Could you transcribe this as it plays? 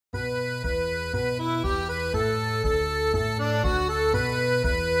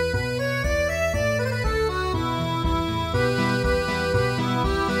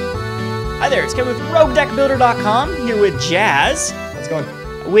there, it's Kevin with Roguedeckbuilder.com, here with Jazz. How's it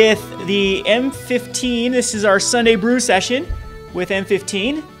going? With the M15, this is our Sunday brew session with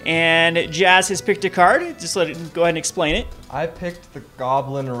M15, and Jazz has picked a card. Just go ahead and explain it. I picked the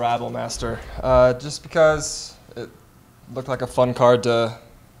Goblin Rabblemaster, just because it looked like a fun card to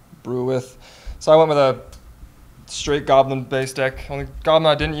brew with. So I went with a straight Goblin-based deck. Only Goblin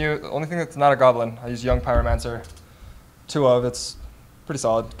I didn't use, only thing that's not a Goblin, I used Young Pyromancer. 2 of, it's pretty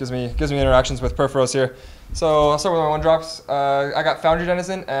solid. Gives me interactions with Perforos here. So I'll start with my 1-drops. I got Foundry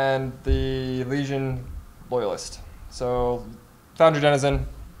Denizen and the Legion Loyalist. So Foundry Denizen,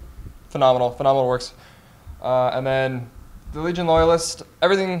 phenomenal works. And then the Legion Loyalist,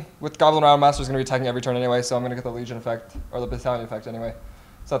 everything with Goblin Rabblemaster is going to be attacking every turn anyway, so I'm going to get the Legion effect, or the Battalion effect anyway.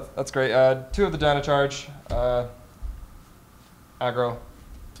 So that's great. 2 of the Dino Charge, aggro.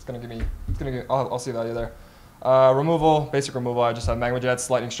 I'll see value there. Removal, basic removal, I just have Magma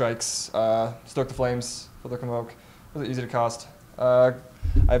Jets, Lightning Strikes, Stoke the Flames, Further Convoke, really easy to cast. I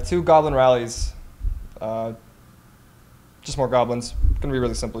have 2 Goblin Rallies, just more Goblins, gonna be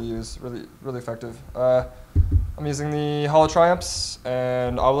really simple to use, really effective. I'm using the Hollow Triumphs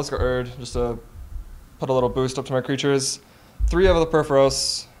and Obelisk or Erd just to put a little boost up to my creatures. 3 of the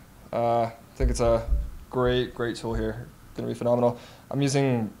Perforos, I think it's a great tool here, gonna be phenomenal. I'm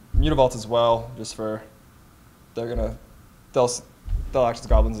using Mutavault as well, just for they'll act as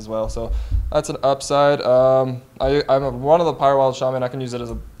goblins as well, so that's an upside. I'm one of the Pyrowild Shaman. I can use it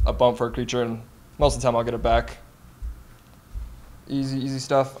as a bump for a creature, and most of the time I'll get it back. Easy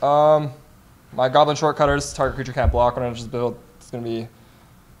stuff. My Goblin Shortcutters, target creature can't block when I just build. It's gonna be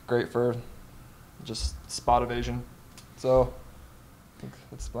great for just spot evasion. So I think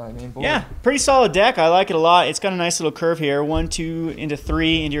that's my main board. Yeah, pretty solid deck. I like it a lot. It's got a nice little curve here. 1, 2 into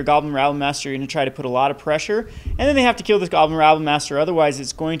 3 into your Goblin Rabblemaster. You're going to try to put a lot of pressure. And then they have to kill this Goblin Rabblemaster. Otherwise,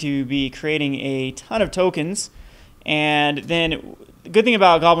 it's going to be creating a ton of tokens. And then the good thing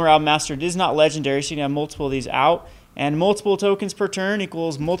about Goblin Rabblemaster, it is not legendary, so you can have multiple of these out. And multiple tokens per turn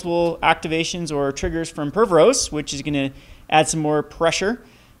equals multiple activations or triggers from Perforos, which is going to add some more pressure,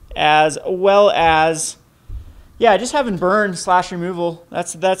 as well as... yeah, just having burn / removal,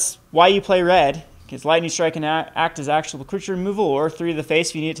 that's why you play red, because Lightning Strike can act as actual creature removal or 3 to the face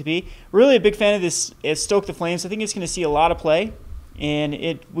if you need it to be. Really a big fan of this Stoke the Flames. I think it's going to see a lot of play,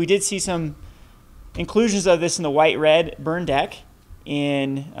 and we did see some inclusions of this in the white-red burn deck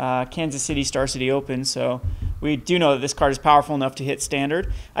in Kansas City Star City Open, so we do know that this card is powerful enough to hit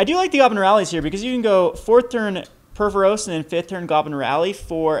standard. I do like the Goblin Rallies here because you can go 4th turn Perforos and then 5th turn Goblin Rally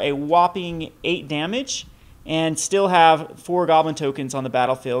for a whopping 8 damage. And still have 4 Goblin tokens on the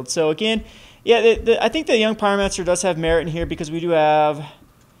battlefield. So again, yeah, I think the Young Pyromancer does have merit in here because we have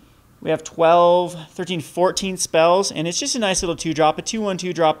 12, 13, 14 spells, and it's just a nice little 2-drop. A 2/1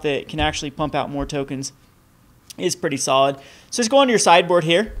 2-drop that can actually pump out more tokens is pretty solid. So let's go on to your sideboard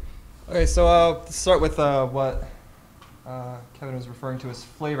here. Okay, so let's start with what Kevin was referring to as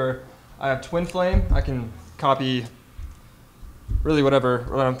flavor. I have Twin Flame. I can copy really whatever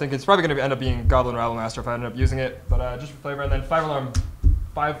I'm thinking. It's probably going to end up being Goblin Rabblemaster if I end up using it, but just for flavor. And then 5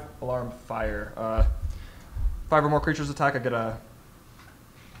 alarm fire. 5 or more creatures attack, I get a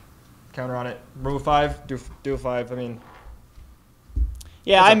counter on it. Remove 5, do a 5. I mean,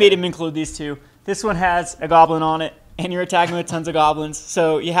 yeah, I made him include these 2. This one has a goblin on it, and you're attacking with tons of goblins,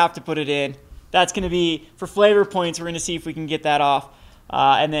 so you have to put it in. That's going to be for flavor points. We're going to see if we can get that off.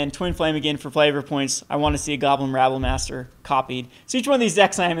 And then Twin Flame again for flavor points. I want to see a Goblin Rabblemaster copied. So each one of these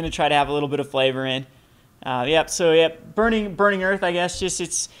decks I am going to try to have a little bit of flavor in. Burning Earth, I guess.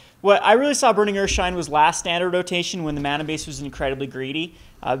 It's what I really saw Burning Earth shine was last standard rotation when the mana base was incredibly greedy.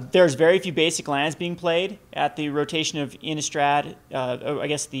 There's very few basic lands being played at the rotation of Innistrad, I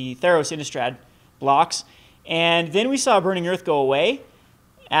guess the Theros Innistrad blocks. And then we saw Burning Earth go away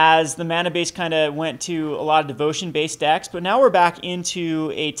as the mana base kind of went to a lot of devotion-based decks. But now we're back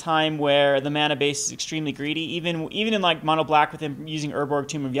into a time where the mana base is extremely greedy. Even in like mono black with them using Urborg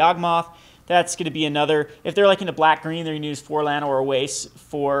Tomb of Yawgmoth, that's going to be another. If they're like into black-green, they're going to use 4 Lana or a waste,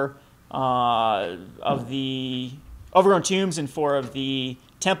 4 of the Overgrown Tombs and 4 of the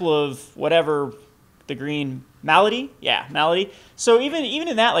Temple of whatever the green Malady. Yeah, Malady. So even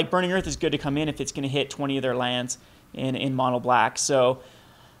in that, like Burning Earth is good to come in if it's going to hit 20 of their lands in mono black. So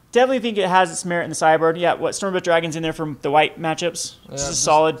definitely think it has its merit in the sideboard. Yeah, what Stormbolt Dragon's in there from the white matchups. Yeah, this is a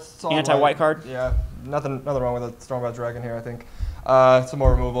solid anti-white card. Yeah, nothing wrong with a Stormbolt Dragon here, I think. Some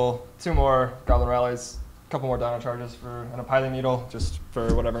more removal, 2 more Goblin Rallies, a couple more Dino Charges and a Piling Needle, just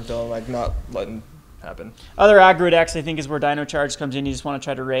for whatever until like not letting happen. Other aggro decks, I think, is where Dino Charge comes in. You just want to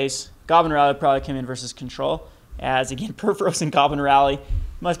try to raise. Goblin Rally would probably come in versus Control, as again, Perforos and Goblin Rally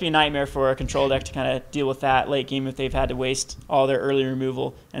Must be a nightmare for a control deck to kind of deal with that late game if they've had to waste all their early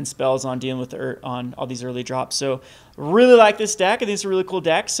removal and spells on dealing with on all these early drops. So really like this deck. I think it's a really cool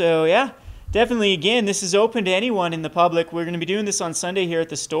deck. So yeah, definitely, again, this is open to anyone in the public. We're going to be doing this on Sunday here at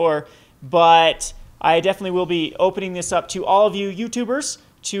the store, but I definitely will be opening this up to all of you YouTubers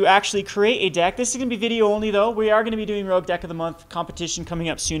to actually create a deck. This is going to be video only, though. We are going to be doing Rogue Deck of the Month competition coming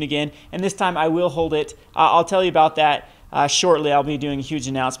up soon again, and this time I will hold it. I'll tell you about that shortly. I'll be doing a huge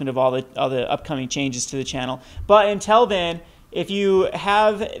announcement of all the upcoming changes to the channel. But until then, if you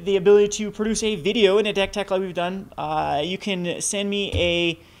have the ability to produce a video in a deck tech like we've done, you can send me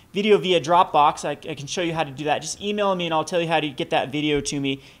a video via Dropbox. I can show you how to do that. Just email me and I'll tell you how to get that video to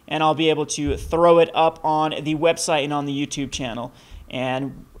me, and I'll be able to throw it up on the website and on the YouTube channel.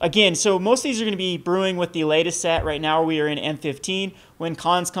 And again, so most of these are going to be brewing with the latest set. Right now we are in M15. When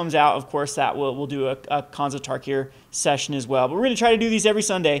Cons comes out, of course, that we'll do a Cons of Tarkir session as well. But we're going to try to do these every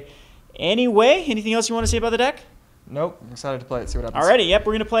Sunday. Anyway, anything else you want to say about the deck? Nope. I'm excited to play it, see what happens. Alrighty, yep,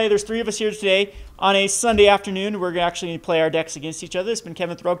 we're going to play. There's 3 of us here today on a Sunday afternoon. We're actually going to play our decks against each other. It's been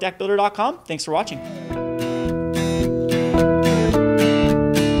Kevin with Roguedeckbuilder.com. Thanks for watching.